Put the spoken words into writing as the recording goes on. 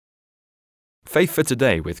Faith for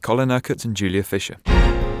Today with Colin Urquhart and Julia Fisher.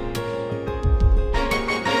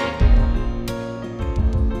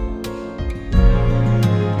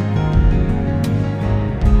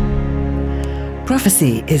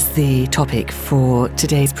 Prophecy is the topic for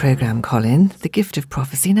today's programme, Colin. The gift of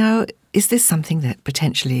prophecy. Now, is this something that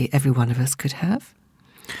potentially every one of us could have?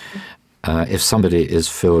 If somebody is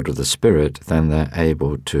filled with the Spirit, then they're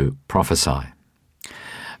able to prophesy.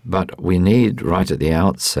 But we need, right at the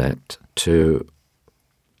outset, to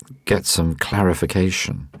get some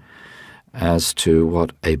clarification as to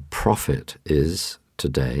what a prophet is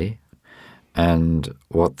today and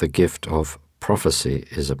what the gift of prophecy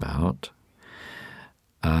is about.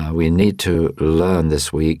 We need to learn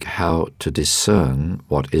this week how to discern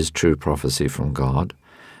what is true prophecy from God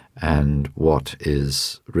and what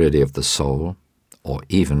is really of the soul or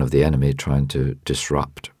even of the enemy trying to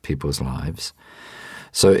disrupt people's lives.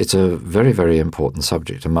 So it's a very, very important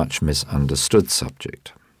subject, a much misunderstood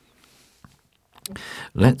subject.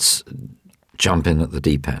 Let's jump in at the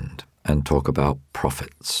deep end and talk about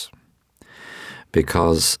prophets,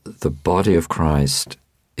 because the body of Christ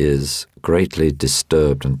is greatly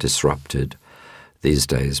disturbed and disrupted these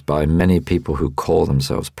days by many people who call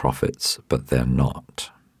themselves prophets, but they're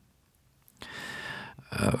not.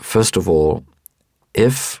 First of all,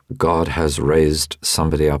 if God has raised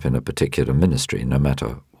somebody up in a particular ministry, no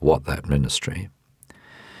matter what that ministry,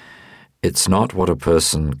 it's not what a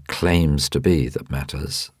person claims to be that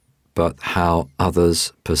matters, but how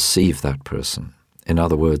others perceive that person. In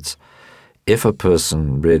other words, if a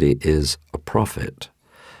person really is a prophet,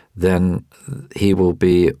 then he will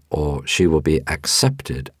be or she will be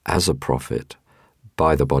accepted as a prophet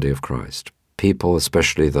by the body of Christ. People,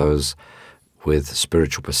 especially those with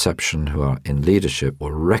spiritual perception who are in leadership,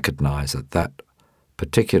 will recognize that that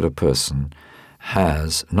particular person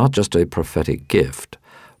has not just a prophetic gift,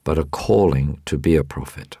 but a calling to be a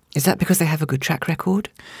prophet. Is that because they have a good track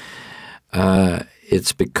record?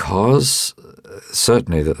 It's because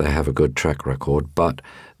certainly that they have a good track record, but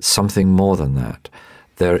something more than that.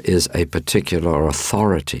 There is a particular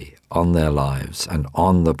authority on their lives and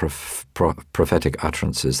on the prophetic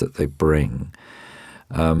utterances that they bring,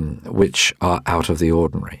 which are out of the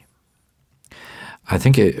ordinary. I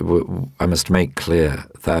think I must make clear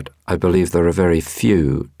that I believe there are very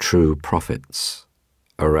few true prophets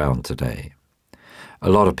around today. A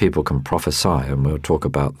lot of people can prophesy, and we'll talk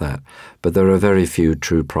about that, but there are very few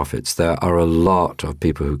true prophets. There are a lot of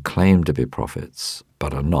people who claim to be prophets,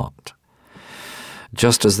 but are not.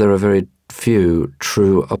 Just as there are very few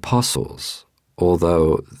true apostles,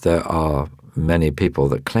 although there are many people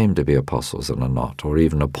that claim to be apostles and are not, or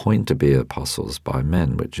even appoint to be apostles by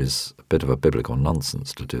men, which is a bit of a biblical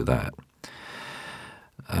nonsense to do that.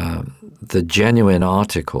 The genuine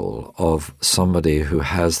article of somebody who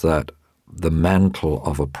has the mantle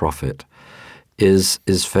of a prophet is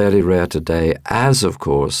fairly rare today, as of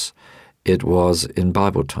course it was in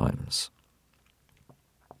Bible times.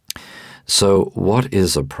 So what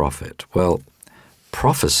is a prophet? Well,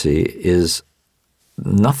 prophecy is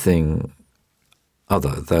nothing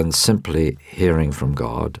other than simply hearing from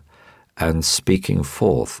God and speaking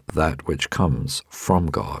forth that which comes from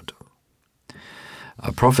God.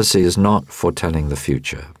 A prophecy is not foretelling the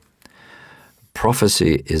future.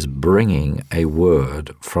 Prophecy is bringing a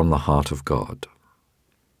word from the heart of God.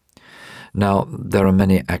 Now, there are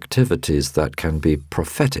many activities that can be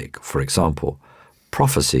prophetic. For example,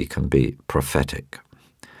 prophecy can be prophetic.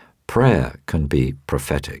 Prayer can be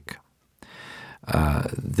prophetic.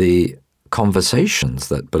 The conversations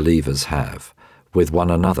that believers have with one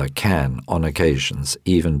another can, on occasions,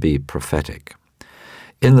 even be prophetic,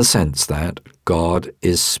 in the sense that God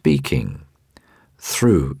is speaking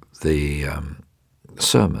through the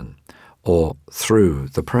sermon, or through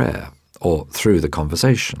the prayer, or through the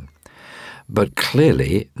conversation. But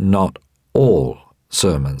clearly, not all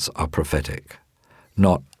sermons are prophetic.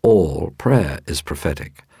 Not all prayer is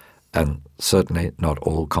prophetic, and certainly not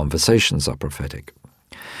all conversations are prophetic.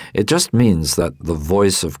 It just means that the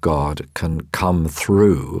voice of God can come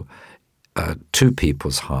through to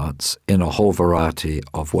people's hearts in a whole variety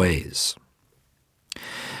of ways.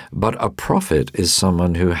 But a prophet is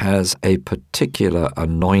someone who has a particular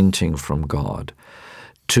anointing from God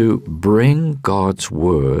to bring God's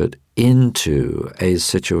word into a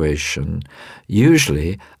situation,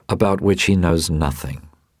 usually about which he knows nothing.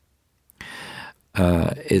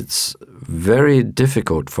 It's very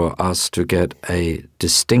difficult for us to get a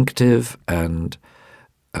distinctive and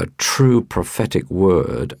a true prophetic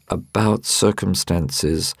word about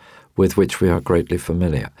circumstances with which we are greatly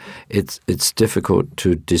familiar. It's difficult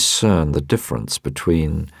to discern the difference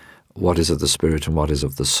between what is of the Spirit and what is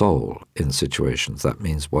of the soul in situations. That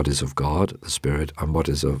means what is of God, the Spirit, and what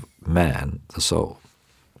is of man, the soul.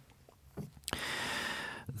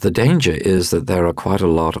 The danger is that there are quite a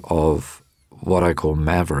lot of what I call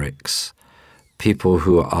mavericks, people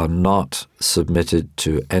who are not submitted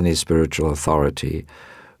to any spiritual authority,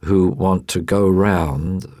 who want to go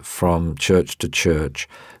round from church to church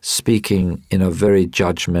speaking in a very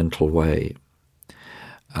judgmental way.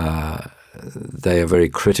 They are very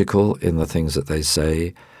critical in the things that they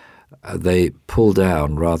say. They pull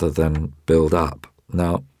down rather than build up.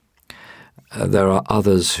 Now, there are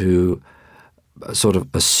others who sort of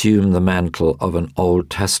assume the mantle of an Old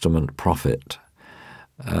Testament prophet.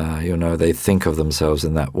 They think of themselves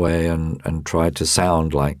in that way and try to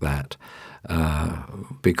sound like that.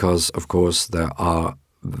 Because, of course, there are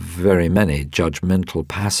very many judgmental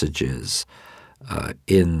passages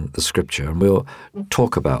in the Scripture, and we'll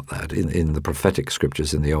talk about that in the prophetic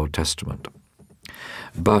Scriptures in the Old Testament.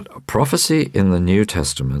 But prophecy in the New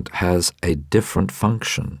Testament has a different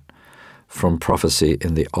function from prophecy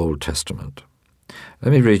in the Old Testament.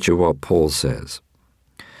 Let me read you what Paul says.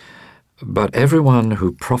 "But everyone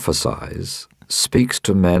who prophesies speaks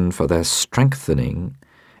to men for their strengthening,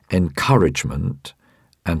 encouragement,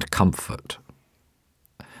 and comfort."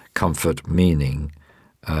 Comfort meaning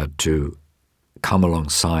to come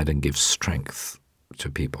alongside and give strength to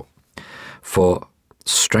people. For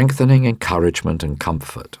strengthening, encouragement, and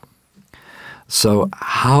comfort. So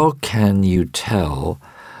how can you tell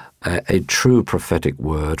a true prophetic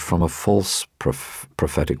word from a false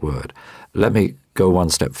prophetic word? Let me go one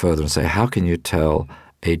step further and say, how can you tell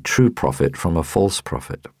a true prophet from a false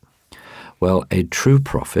prophet? Well, a true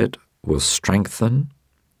prophet will strengthen,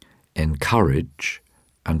 encourage,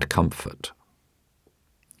 and comfort.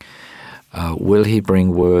 Will he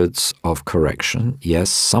bring words of correction? Yes,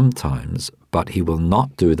 sometimes, but he will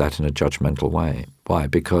not do that in a judgmental way. Why?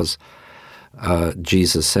 Because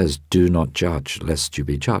Jesus says, "Do not judge, lest you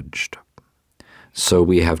be judged." So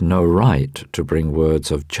we have no right to bring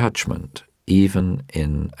words of judgment, even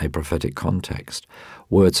in a prophetic context.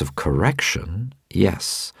 Words of correction,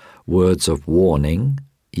 yes. Words of warning,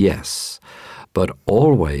 yes. But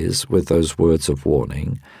always with those words of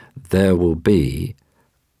warning, there will be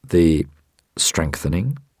the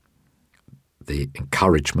strengthening, the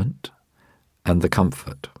encouragement, and the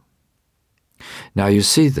comfort. Now you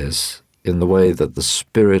see this in the way that the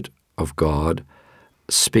Spirit of God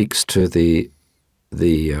speaks to the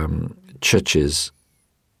churches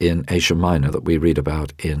in Asia Minor that we read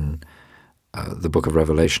about in the book of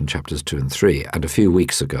Revelation, chapters 2 and 3. And a few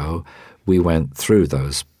weeks ago, we went through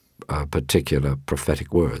those particular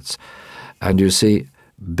prophetic words. And you see,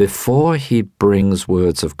 before he brings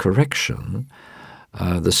words of correction,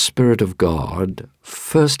 the Spirit of God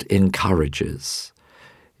first encourages.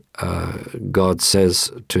 God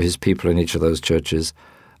says to his people in each of those churches,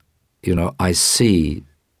 I see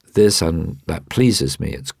this and that pleases me,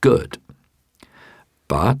 it's good.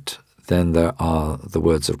 But then there are the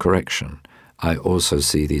words of correction. I also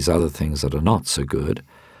see these other things that are not so good,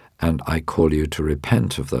 and I call you to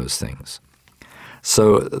repent of those things.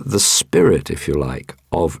 So the spirit, if you like,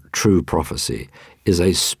 of true prophecy is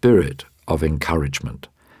a spirit of encouragement,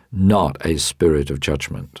 not a spirit of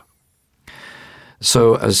judgment.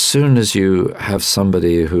 So as soon as you have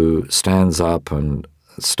somebody who stands up and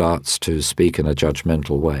starts to speak in a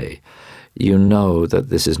judgmental way, you know that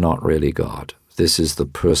this is not really God. This is the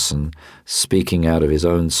person speaking out of his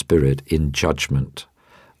own spirit in judgment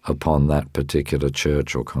upon that particular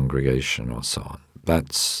church or congregation or so on.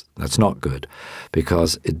 That's not good,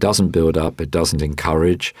 because it doesn't build up, it doesn't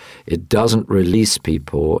encourage, it doesn't release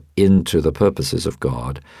people into the purposes of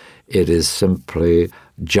God. It is simply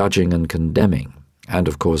judging and condemning. And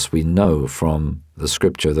of course, we know from the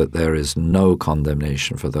Scripture that there is no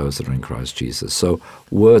condemnation for those that are in Christ Jesus. So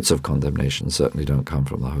words of condemnation certainly don't come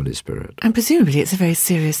from the Holy Spirit. And presumably it's a very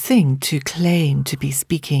serious thing to claim to be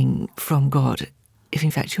speaking from God, if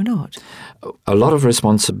in fact you're not. A lot of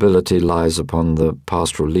responsibility lies upon the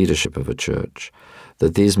pastoral leadership of a church,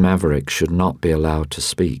 that these mavericks should not be allowed to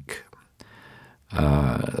speak.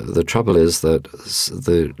 The trouble is that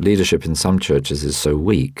the leadership in some churches is so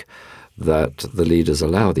weak that the leaders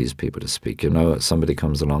allow these people to speak. Somebody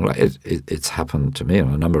comes along, like it's happened to me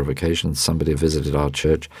on a number of occasions. Somebody visited our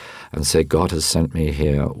church and said, "God has sent me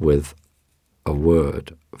here with a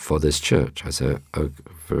word for this church." I say, "Oh,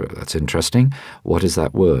 that's interesting. What is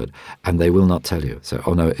that word?" And they will not tell you. So,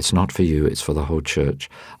 "Oh no, it's not for you, it's for the whole church.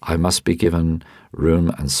 I must be given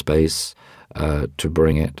room and space to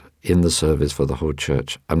bring it in the service for the whole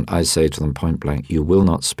church." And I say to them point blank, "You will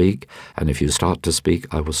not speak, and if you start to speak,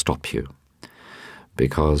 I will stop you."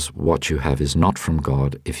 because what you have is not from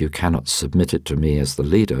God if you cannot submit it to me as the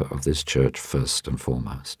leader of this church first and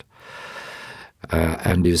foremost.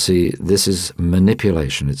 And you see, this is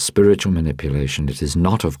manipulation. It's spiritual manipulation. It is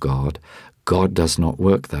not of God. God does not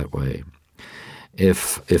work that way.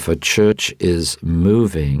 If a church is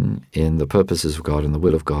moving in the purposes of God and the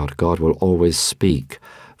will of God, God will always speak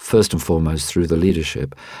first and foremost through the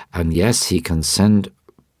leadership. And yes, he can send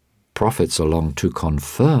prophets along to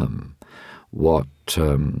confirm what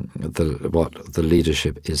the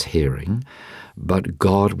leadership is hearing, but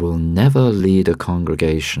God will never lead a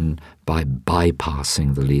congregation by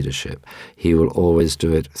bypassing the leadership. He will always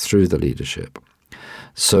do it through the leadership.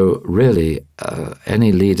 So really,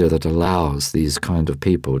 any leader that allows these kind of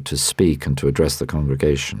people to speak and to address the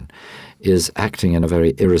congregation is acting in a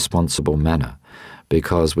very irresponsible manner,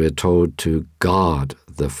 because we're told to guard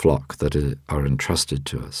the flock that are entrusted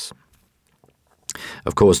to us.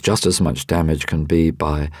 Of course, just as much damage can be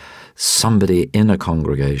by somebody in a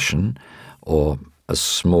congregation or a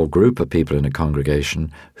small group of people in a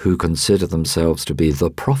congregation who consider themselves to be the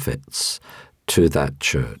prophets to that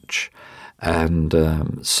church. And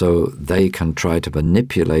so they can try to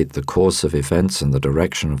manipulate the course of events and the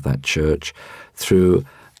direction of that church through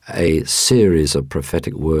a series of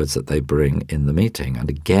prophetic words that they bring in the meeting. And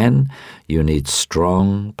again, you need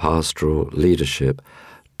strong pastoral leadership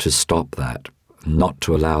to stop that, not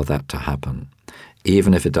to allow that to happen,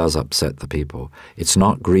 even if it does upset the people. It's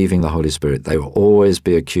not grieving the Holy Spirit. They will always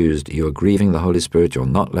be accused, you are grieving the Holy Spirit, you're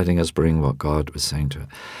not letting us bring what God was saying to it.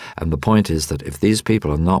 And the point is that if these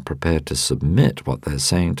people are not prepared to submit what they're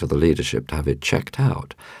saying to the leadership, to have it checked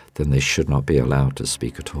out, then they should not be allowed to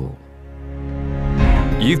speak at all.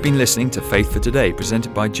 You've been listening to Faith for Today,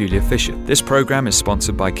 presented by Julia Fisher. This program is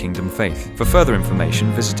sponsored by Kingdom Faith. For further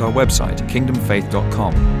information, visit our website,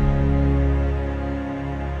 kingdomfaith.com.